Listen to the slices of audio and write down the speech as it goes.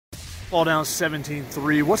fall down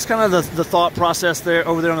 17-3. What's kind of the thought process there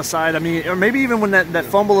over there on the side? I mean, or maybe even when that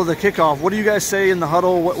fumble of the kickoff, what do you guys say in the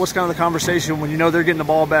huddle? What's kind of the conversation when you know they're getting the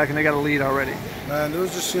ball back and they got a lead already? Man, it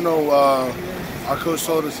was just, our coach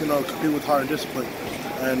told us, compete with heart and discipline.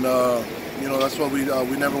 And, that's what we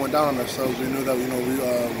never went down on ourselves. We knew that, we were going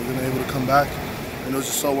to be able to come back. And it was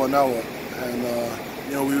just so what now what. And,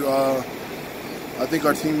 I think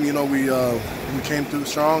our team, we came through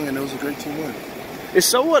strong, and it was a great team win. Is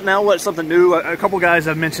so what now what something new? A couple guys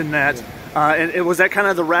have mentioned that. Yeah. And was that kind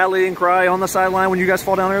of the rallying cry on the sideline when you guys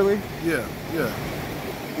fall down early? Yeah.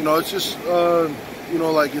 It's just,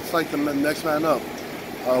 it's like the next man up.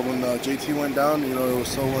 When JT went down, it was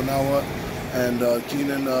so what now what. And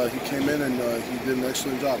Keenan, he came in and he did an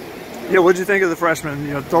excellent job. Yeah, what did you think of the freshman?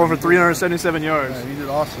 Throwing for 377 yards. Yeah, he did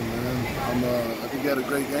awesome, man. I think he had a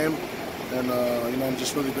great game, and I'm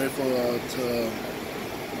just really grateful to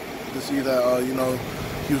see that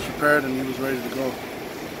he was prepared and he was ready to go.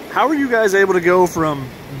 How are you guys able to go from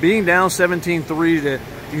being down 17-3 to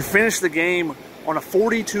you finish the game on a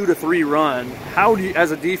 42-3 run? How do you,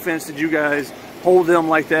 as a defense, did you guys hold them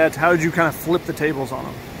like that? How did you kind of flip the tables on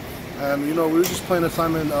them? And we were just playing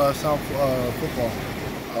assignment sound football.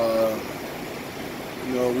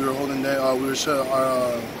 We were holding there. Our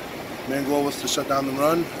main goal was to shut down the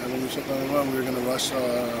run, and when we shut down the run, we were going to rush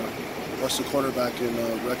the quarterback and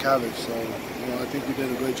wreak havoc. So, I think we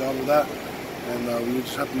did a great job of that, and we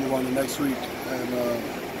just have to move on to next week. And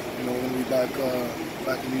we're going to be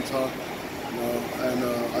back in Utah. And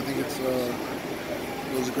I think it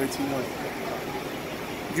was a great team win.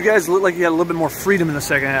 You guys look like you had a little bit more freedom in the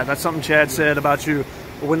second half. That's something Chad said about you.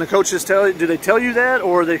 When the coaches tell you, do they tell you that,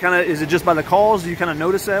 or they kind of is it just by the calls? Do you kind of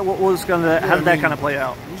notice that? What was kind of how did that kind of play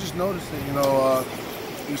out? We just noticed it.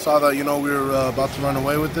 We saw that we were about to run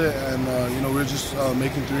away with it, and we were just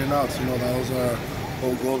making 3 and outs. That was our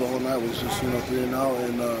whole goal the whole night was just 3 and out,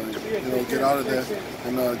 and get out of there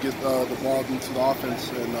and get the ball into the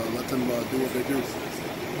offense and let them do what they do.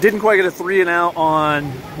 Didn't quite get a 3 and out on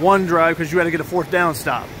one drive because you had to get a 4th down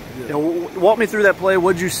stop. Yeah. Walk me through that play.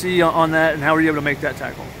 What did you see on that, and how were you able to make that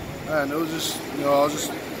tackle? Man, it was just, I was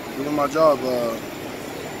just doing my job.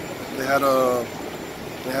 They had their,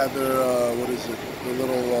 their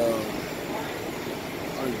little,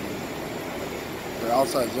 their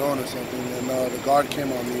outside zone or something, and the guard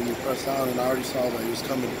came on me and he pressed down, and I already saw that he was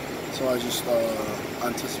coming, so I just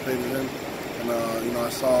anticipated him, and I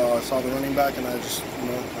saw the running back, and I just, I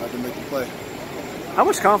had to make the play. How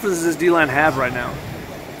much confidence does this D-line have right now?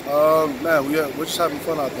 Man, we're just having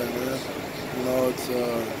fun out there, man. It's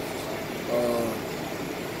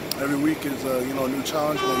every week is a new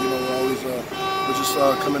challenge, but we're just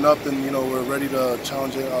coming up, and we're ready to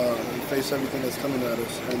challenge it and face everything that's coming at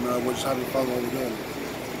us, and we're just having fun while we're doing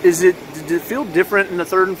it. Did it feel different in the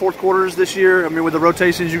 3rd and 4th quarters this year? I mean, with the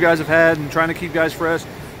rotations you guys have had and trying to keep guys fresh,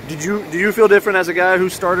 do you feel different as a guy who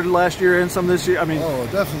started last year and some this year? I mean, oh,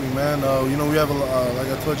 definitely, man. We have like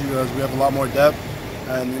I told you guys, we have a lot more depth.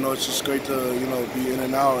 And, it's just great to, be in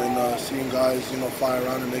and out and seeing guys, fly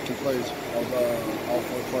around and making plays of all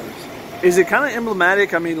 4 quarters. Is it kind of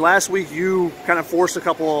emblematic? I mean, last week you kind of forced a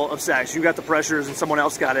couple of sacks. You got the pressures and someone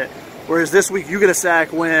else got it. Whereas this week you get a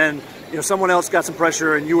sack when, someone else got some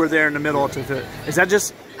pressure and you were there in the middle. Is that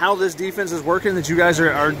just how this defense is working, that you guys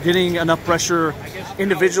are getting enough pressure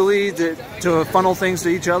individually to funnel things to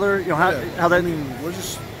each other? How that? I mean, we're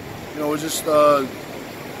just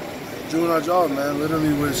doing our job, man.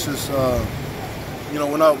 Literally, we're just, we're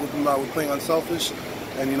playing unselfish,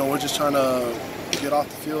 and we're just trying to get off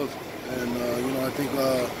the field. And I think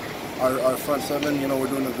our front 7, we're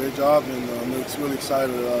doing a great job, and I'm really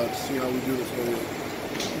excited to see how we do this for you.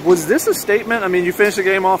 Was this a statement? I mean, you finished the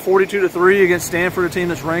game off 42-3 against Stanford, a team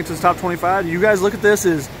that's ranked as top 25. You guys look at this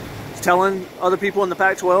as telling other people in the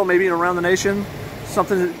Pac-12, maybe around the nation,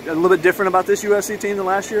 something a little bit different about this USC team than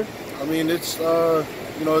last year? I mean, it's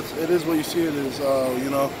it is what you see it is.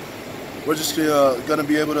 We're just going to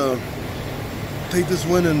be able to take this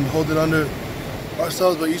win and hold it under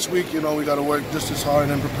ourselves. But each week, we got to work just as hard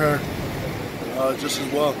and prepare just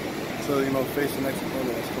as well to, face the next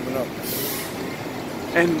opponent that's coming up.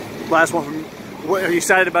 And last one from Are you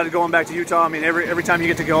excited about it going back to Utah? I mean, every time you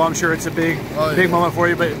get to go, I'm sure it's a big moment for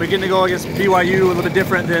you. But getting to go against BYU a little bit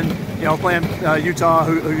different than playing Utah,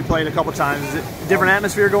 who you played a couple times. Is it a different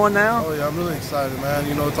atmosphere going now? Oh yeah, I'm really excited, man.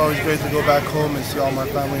 It's always great to go back home and see all my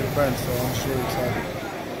family and friends. So I'm sure excited.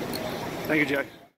 Thank you, Jay.